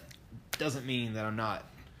 that doesn't mean that I'm not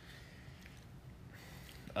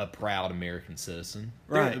a proud American citizen.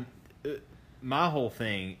 Right. My whole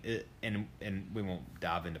thing, and we won't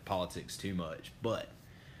dive into politics too much, but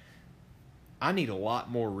I need a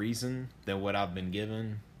lot more reason than what I've been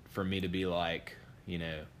given for me to be like,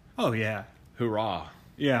 oh yeah, hoorah,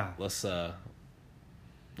 yeah, let's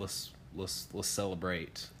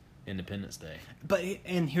celebrate Independence Day.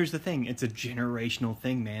 And here's the thing, it's a generational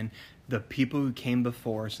thing, man. The people who came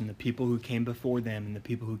before us and the people who came before them and the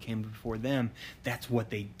people who came before them, that's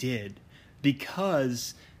what they did,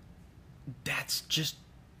 because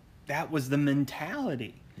that was the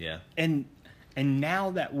mentality. Yeah. And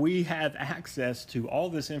now that we have access to all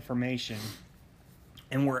this information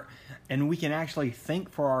and we can actually think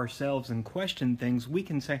for ourselves and question things, we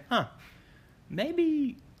can say,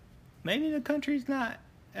 maybe the country's not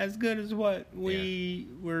as good as what we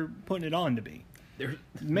were putting it on to be.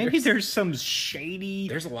 There's some shady.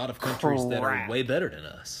 There's a lot of countries that are way better than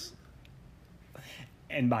us.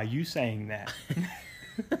 And by you saying that,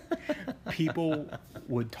 people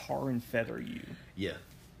would tar and feather you. Yeah.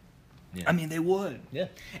 I mean, they would. Yeah.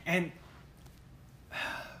 And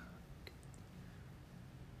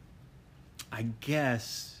I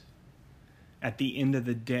guess at the end of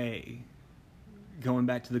the day, going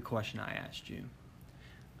back to the question I asked you,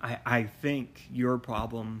 I think your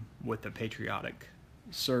problem with the patriotic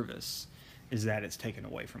service is that it's taken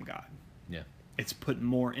away from God. Yeah. It's put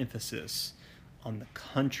more emphasis on the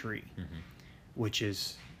country, which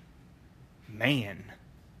is man-made,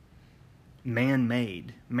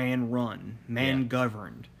 man-run,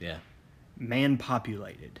 man-governed,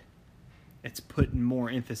 man-populated. It's putting more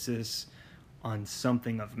emphasis on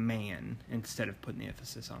something of man instead of putting the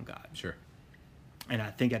emphasis on God. Sure. And I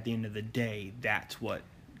think at the end of the day, that's what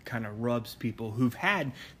kind of rubs people who've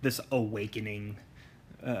had this awakening,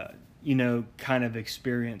 kind of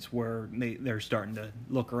experience where they're starting to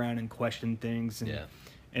look around and question things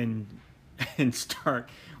and start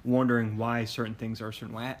wondering why certain things are a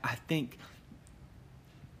certain way. I think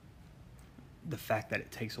the fact that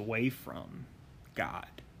it takes away from God,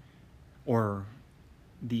 or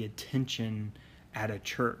the attention at a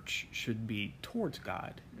church should be towards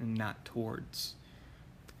God and not towards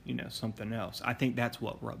something else. I think that's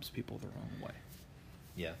what rubs people the wrong way.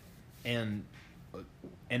 Yeah. And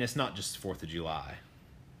it's not just 4th of July.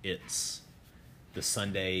 It's the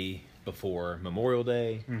Sunday before Memorial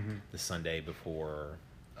Day, the Sunday before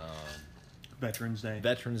Veterans Day.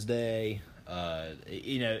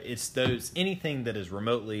 It's anything that is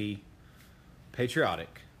remotely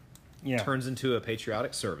patriotic turns into a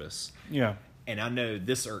patriotic service. Yeah. And I know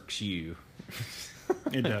this irks you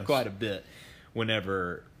it does. quite a bit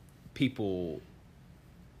whenever people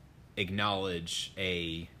acknowledge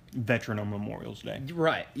a veteran on Memorial's Day.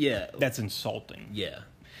 Right, yeah. That's insulting. Yeah.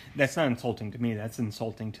 That's not insulting to me. That's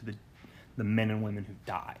insulting to the men and women who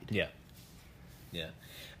died. Yeah. Yeah.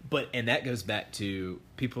 And that goes back to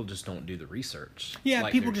people just don't do the research. Yeah,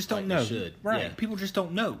 people just don't know. Should. Right. Yeah. People just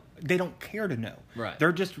don't know. They don't care to know. Right.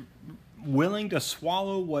 They're just willing to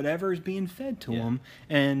swallow whatever is being fed to them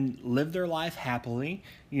and live their life happily,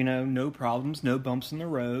 no problems, no bumps in the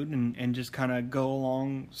road, and just kind of go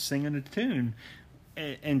along singing a tune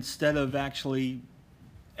instead of actually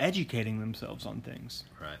educating themselves on things.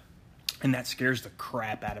 Right. And that scares the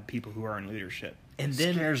crap out of people who are in leadership. And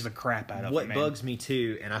then scares the crap out of what them. What bugs me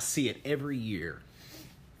too, and I see it every year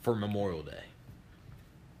for Memorial Day,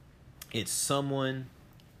 it's someone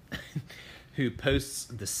who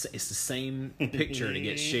posts it's the same picture to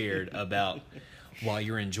get shared about while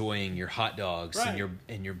you're enjoying your hot dogs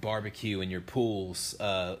and your barbecue and your pools.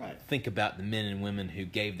 Think about the men and women who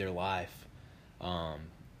gave their life, and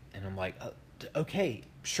I'm like, okay,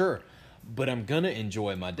 sure, but I'm gonna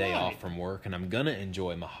enjoy my day off from work, and I'm gonna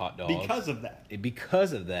enjoy my hot dogs because of that.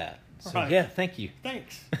 Because of that. So yeah, thank you.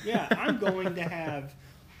 Thanks. Yeah, I'm going to have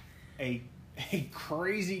a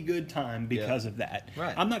crazy good time because of that.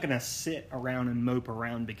 Right. I'm not going to sit around and mope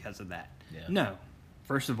around because of that. Yeah. No.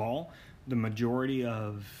 First of all, the majority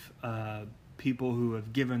of people who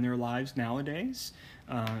have given their lives nowadays,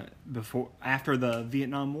 after the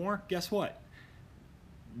Vietnam War, guess what?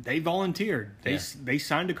 They volunteered. They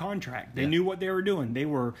signed a contract. They knew what they were doing. They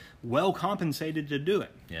were well compensated to do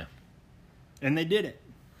it. Yeah. And they did it.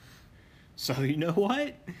 So you know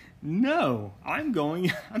what? No, I'm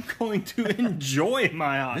going to enjoy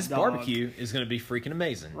my hot This dog. barbecue is going to be freaking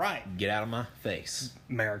amazing. Right. Get out of my face.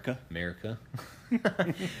 America.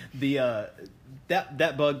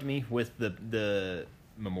 That bugged me with the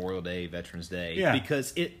Memorial Day, Veterans Day,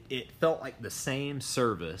 because it felt like the same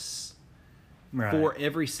service for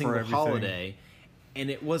every single holiday, and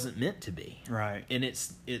it wasn't meant to be. Right. And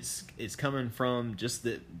it's coming from just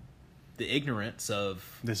the ignorance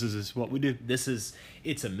of this is what we do.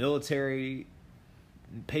 It's a military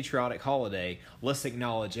patriotic holiday. Let's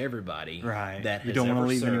acknowledge everybody that you don't want to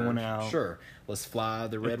leave anyone out. Sure. Let's fly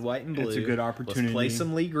the red, white, and blue. It's a good opportunity. Let's play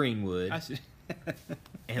some Lee Greenwood.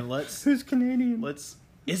 And let's... Who's Canadian?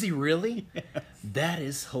 Is he really? Yes. That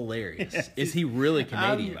is hilarious. Yes. Is he really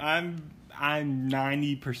Canadian? I'm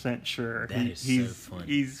 90% sure so funny.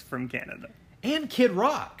 He's from Canada. And Kid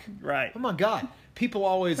Rock. Right. Oh my God. People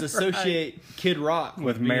always associate Kid Rock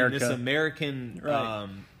with America. This American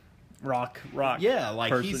rock. Yeah,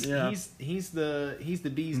 like person, he's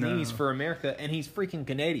the bee's knees for America, and he's freaking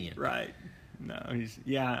Canadian. Right. No,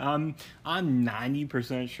 I'm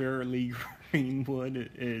 90% sure Lee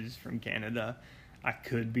Greenwood is from Canada. I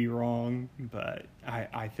could be wrong, but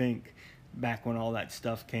I think back when all that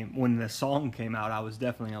stuff when the song came out, I was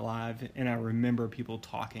definitely alive, and I remember people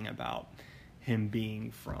talking about him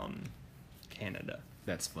being from Canada.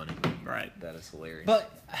 That's funny. Right. That is hilarious.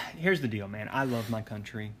 But here's the deal, man. I love my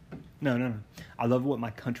country. No. I love what my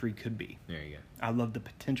country could be. There you go. I love the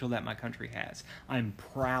potential that my country has. I'm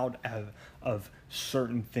proud of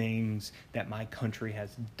certain things that my country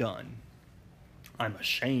has done. I'm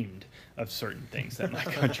ashamed of certain things that my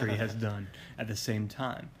country has done at the same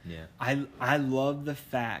time. Yeah. I love the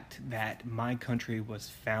fact that my country was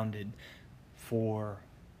founded for...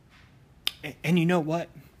 And you know what?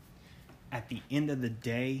 At the end of the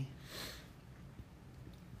day,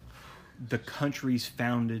 the country's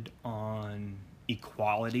founded on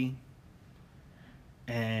equality,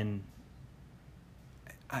 and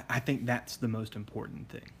I think that's the most important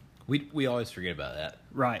thing. We always forget about that.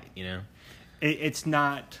 Right. You know? It's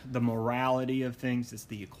not the morality of things, it's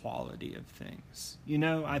the equality of things. You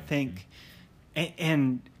know, I think...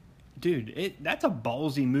 And dude, that's a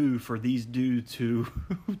ballsy move for these dudes who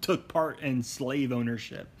took part in slave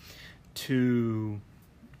ownership to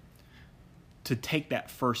take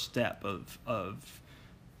that first step of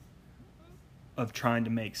trying to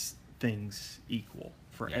make things equal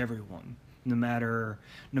for everyone, no matter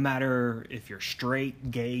if you're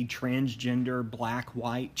straight, gay, transgender, black,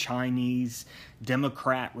 white, Chinese,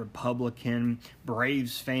 Democrat, Republican,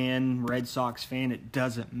 Braves fan, Red Sox fan. It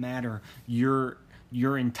doesn't matter. You're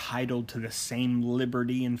entitled to the same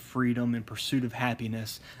liberty and freedom and pursuit of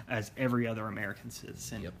happiness as every other American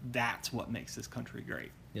citizen. That's what makes this country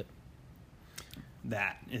great. Yep.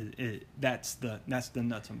 That's the nuts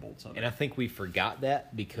and bolts of it. And I think we forgot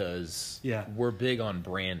that because we're big on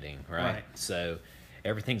branding, right? So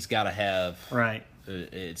everything's got to have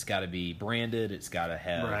it's got to be branded. It's got to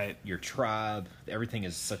have your tribe. Everything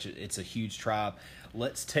is it's a huge tribe.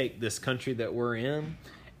 Let's take this country that we're in,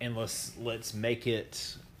 and let's make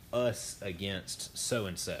it us against so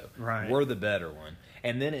and so. Right. We're the better one.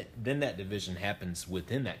 And then that division happens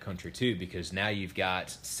within that country too, because now you've got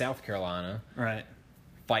South Carolina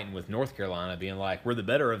fighting with North Carolina, being like, we're the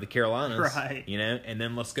better of the Carolinas, you know. And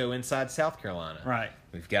then let's go inside South Carolina.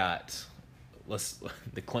 We've got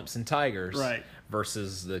the Clemson Tigers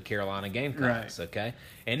versus the Carolina Gamecocks, okay?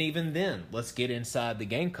 And even then, let's get inside the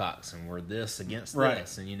Gamecocks, and we're this against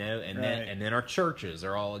this, and you know, and then our churches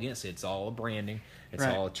are all against it. It's all a branding. It's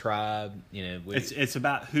all a tribe, you know. It's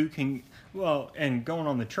about who can, and going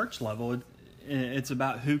on the church level, it's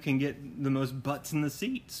about who can get the most butts in the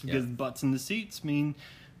seats, because butts in the seats mean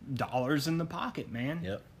dollars in the pocket, man.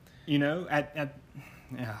 Yep. You know,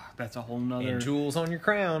 that's a whole nother... And jewels on your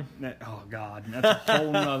crown. Oh, God. That's a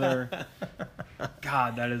whole nother...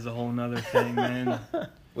 God, that is a whole nother thing, man.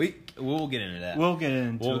 We'll get into that. We'll get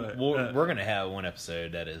into it. We're going to have one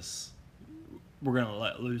episode that is... We're going to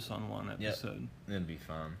let loose on one episode. It'll be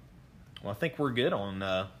fun. Well, I think we're good on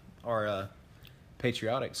our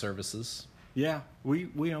patriotic services. Yeah,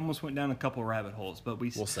 we almost went down a couple rabbit holes, but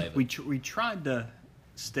we'll save it. We tried to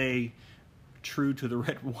stay true to the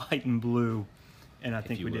red, white, and blue, and I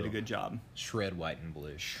think we did a good job. Shred white and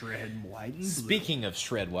blue. Shred white and blue. Speaking of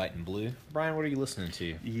shred white and blue, Brian, what are you listening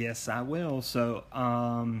to? Yes, I will. So,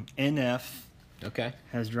 NF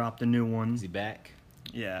has dropped a new one. Is he back?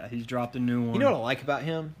 Yeah, he's dropped a new one. You know what I like about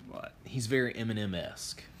him? What? He's very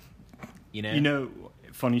Eminem-esque. You know? You know,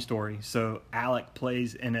 funny story. So, Alec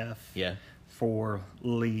plays NF for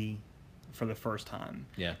Lee for the first time.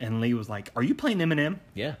 Yeah. And Lee was like, "Are you playing Eminem?"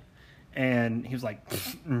 Yeah. And he was like,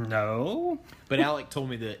 "No." But Alec told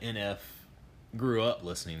me that NF grew up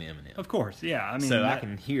listening to Eminem. Of course, yeah. I mean, so I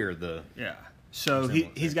can hear the... Yeah. So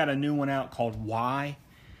he's got a new one out called Why.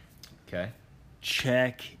 Okay.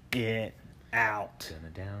 Check it out.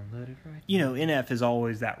 Gonna download it right now. You know, NF is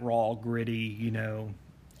always that raw, gritty, you know,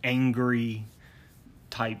 angry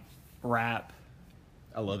type rap.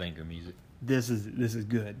 I love anger music. This is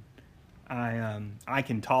good. I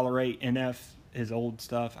can tolerate NF, his old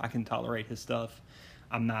stuff. I can tolerate his stuff.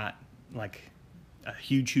 I'm not like a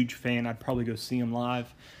huge fan. I'd probably go see him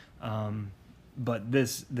live. But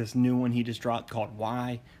this new one he just dropped called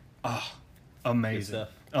Why. Oh, amazing.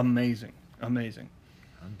 Amazing.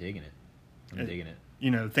 I'm digging it. I'm digging it.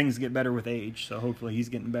 You know, things get better with age, so hopefully he's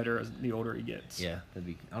getting better as the older he gets. Yeah,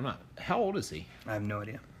 how old is he? I have no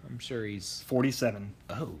idea. I'm sure he's 47.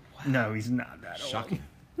 Oh, wow. No, he's not that old. Shocking.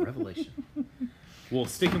 Revelation. Well,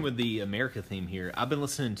 sticking with the America theme here, I've been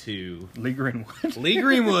listening to Lee Greenwood. Lee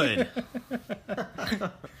Greenwood.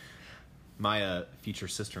 My future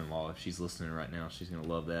sister-in-law, if she's listening right now, she's going to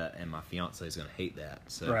love that, and my fiance is going to hate that.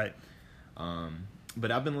 So, right.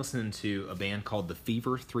 But I've been listening to a band called the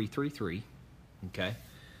Fever 333. Okay.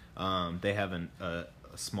 They have a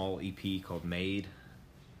small EP called Made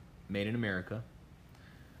in America.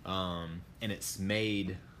 And it's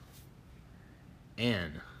Made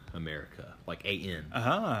in America, like A-N,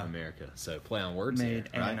 America. So play on words. Made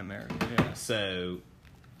there, right? in America, yeah. So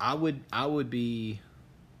I'm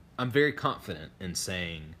very confident in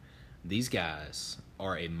saying these guys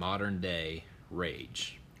are a modern day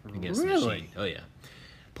Rage against the Machine. Oh yeah.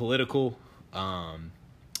 Political,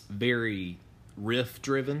 very riff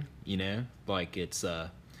driven, like it's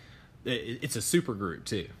a super group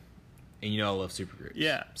too. And I love super groups.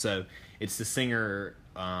 Yeah. So it's the singer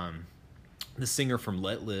from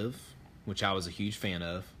Let Live, which I was a huge fan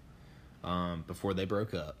of before they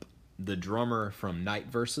broke up. The drummer from Night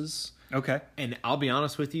Verses. Okay. And I'll be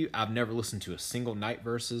honest with you, I've never listened to a single Night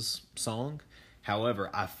Verses song. However,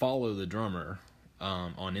 I follow the drummer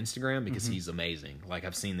on Instagram because he's amazing. Like,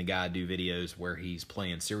 I've seen the guy do videos where he's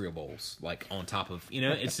playing cereal bowls, like on top of,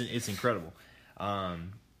 it's incredible.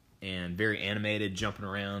 And very animated, jumping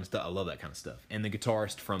around stuff. I love that kind of stuff. And the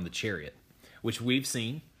guitarist from The Chariot, which we've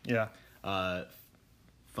seen. Yeah.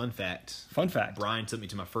 Fun fact. Brian took me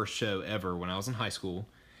to my first show ever when I was in high school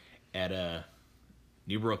at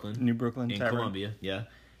New Brooklyn in Tavern. Columbia,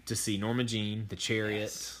 to see Norma Jean, The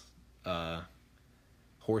Chariot,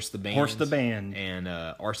 Horse the Band, and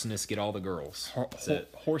Arsonist Get All the Girls.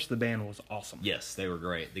 Horse the Band was awesome. Yes, they were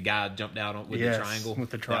great. The guy jumped out with the triangle.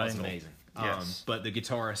 With the triangle. That was amazing. Yes. But the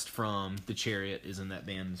guitarist from The Chariot is in that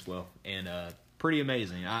band as well, and pretty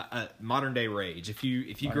amazing. Modern day Rage. If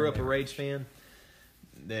you grew up a Rage fan,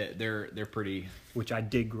 they're pretty. Which I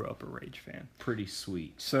did grow up a Rage fan. Pretty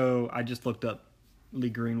sweet. So I just looked up Lee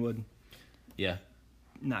Greenwood. Yeah.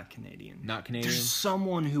 Not Canadian. There's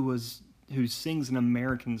someone who sings an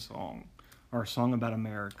American song or a song about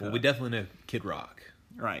America. Well, we definitely know Kid Rock.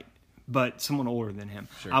 Right. But someone older than him.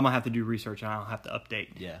 Sure. I'm going to have to do research and I'll have to update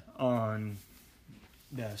on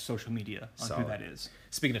the social media on who that is.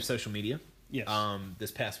 Speaking of social media, yes.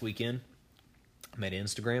 This past weekend, I made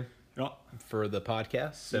Instagram for the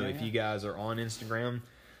podcast. So if you guys are on Instagram,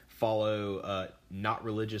 follow Not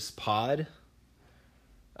Religious Pod.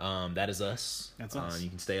 That is us. That's us. You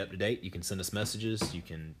can stay up to date. You can send us messages. You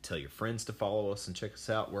can tell your friends to follow us and check us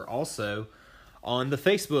out. We're also on the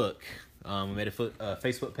Facebook. We made a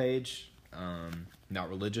Facebook page, Not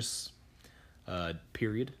Religious,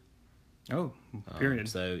 period. Oh, period.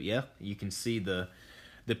 So, you can see the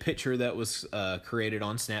picture that was created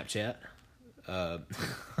on Snapchat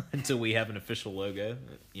until we have an official logo,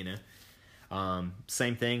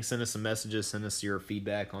 Same thing, send us some messages, send us your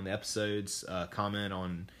feedback on the episodes, comment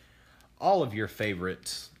on all of your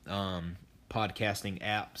favorite podcasting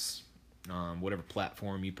apps, whatever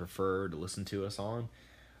platform you prefer to listen to us on.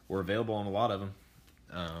 We're available on a lot of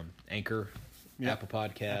them. Anchor, Apple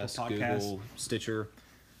Podcasts, Google, Stitcher.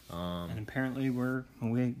 And apparently we're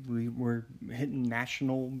hitting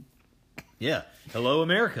national. Yeah. Hello,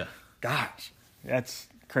 America. Gosh, that's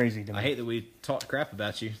crazy to me. I hate that we talk crap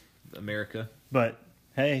about you, America. But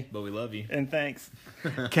hey. But we love you. And thanks.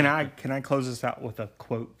 Can I close this out with a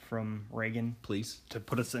quote from Reagan? Please. To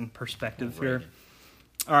put us in perspective here.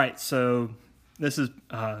 All right, so this is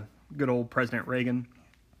good old President Reagan.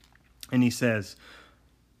 And he says,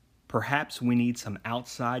 "Perhaps we need some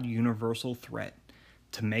outside universal threat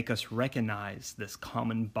to make us recognize this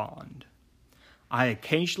common bond. I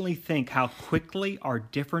occasionally think how quickly our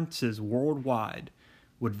differences worldwide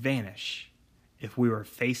would vanish if we were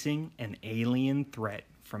facing an alien threat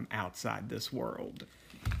from outside this world."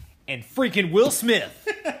 And freaking Will Smith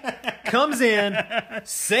comes in,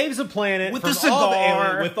 saves a planet with the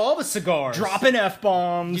cigar, with all the cigars, dropping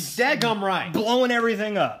F-bombs, you're daggum right, blowing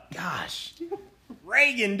everything up. Gosh,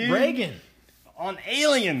 Reagan, dude, Reagan on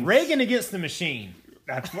aliens, Reagan against the machine.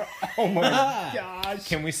 That's what. Oh my gosh!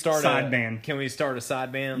 Can we start side band? Can we start a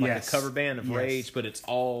side band, like a cover band of Rage? But it's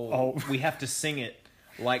all. We have to sing it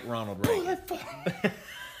like Ronald Reagan.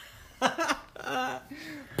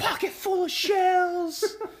 Pocket full of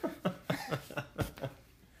shells.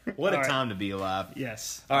 What a time to be alive.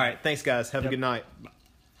 Yes. All right. Thanks, guys. Have a good night.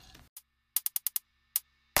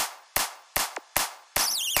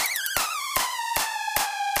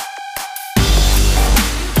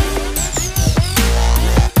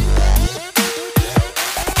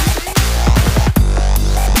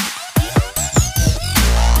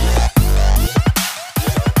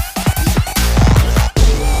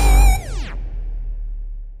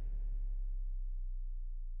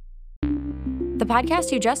 The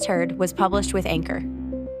podcast you just heard was published with Anchor.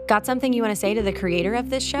 Got something you want to say to the creator of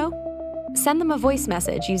this show? Send them a voice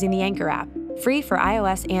message using the Anchor app, free for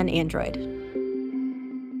iOS and Android.